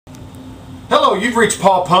Hello, you've reached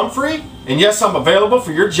Paul Pumphrey, and yes, I'm available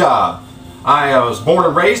for your job. I was born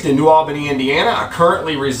and raised in New Albany, Indiana. I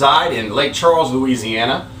currently reside in Lake Charles,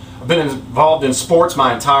 Louisiana. I've been involved in sports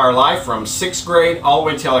my entire life, from 6th grade all the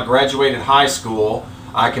way until I graduated high school.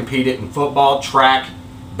 I competed in football, track,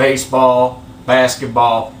 baseball,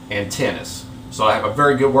 basketball, and tennis. So I have a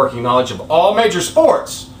very good working knowledge of all major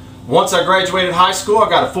sports. Once I graduated high school, I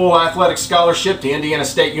got a full athletic scholarship to Indiana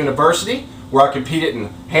State University, where I competed in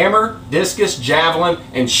hammer, discus, javelin,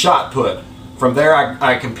 and shot put. From there,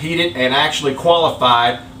 I competed and actually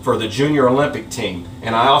qualified for the Junior Olympic team,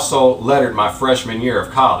 and I also lettered my freshman year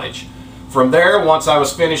of college. From there, once I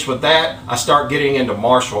was finished with that, I started getting into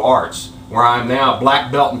martial arts, where I'm now a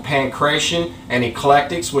black belt in pancration and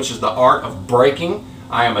eclectics, which is the art of breaking.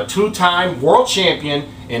 I am a two-time world champion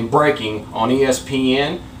in breaking on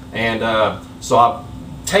ESPN, and so I've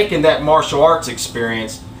taken that martial arts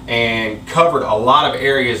experience and covered a lot of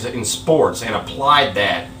areas in sports and applied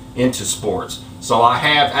that into sports. So I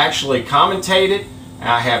have actually commentated,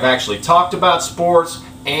 I have actually talked about sports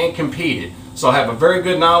and competed. So I have a very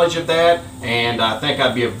good knowledge of that, and I think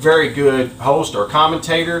I'd be a very good host or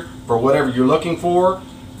commentator for whatever you're looking for.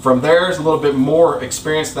 From there is a little bit more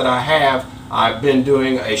experience that I have. I've been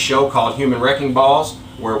doing a show called Human Wrecking Balls,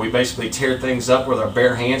 where we basically tear things up with our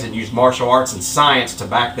bare hands and use martial arts and science to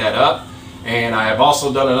back that up. And I have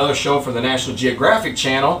also done another show for the National Geographic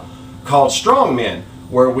Channel called Strongmen,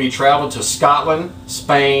 where we traveled to Scotland,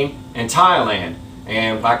 Spain, and Thailand.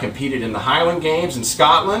 And I competed in the Highland Games in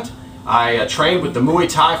Scotland. I trained with the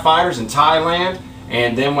Muay Thai fighters in Thailand.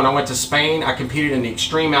 And then when I went to Spain, I competed in the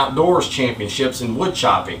Extreme Outdoors Championships in wood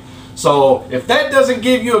chopping. So if that doesn't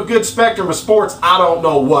give you a good spectrum of sports, I don't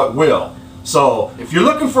know what will. So if you're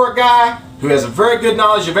looking for a guy who has a very good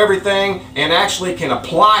knowledge of everything and actually can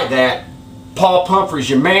apply that, Paul Pumphrey's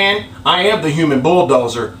your man. I am the human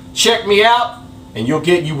bulldozer. Check me out and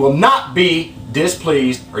you will not be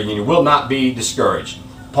displeased, or you will not be discouraged.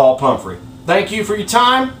 Paul Pumphrey. Thank you for your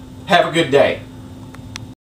time. Have a good day.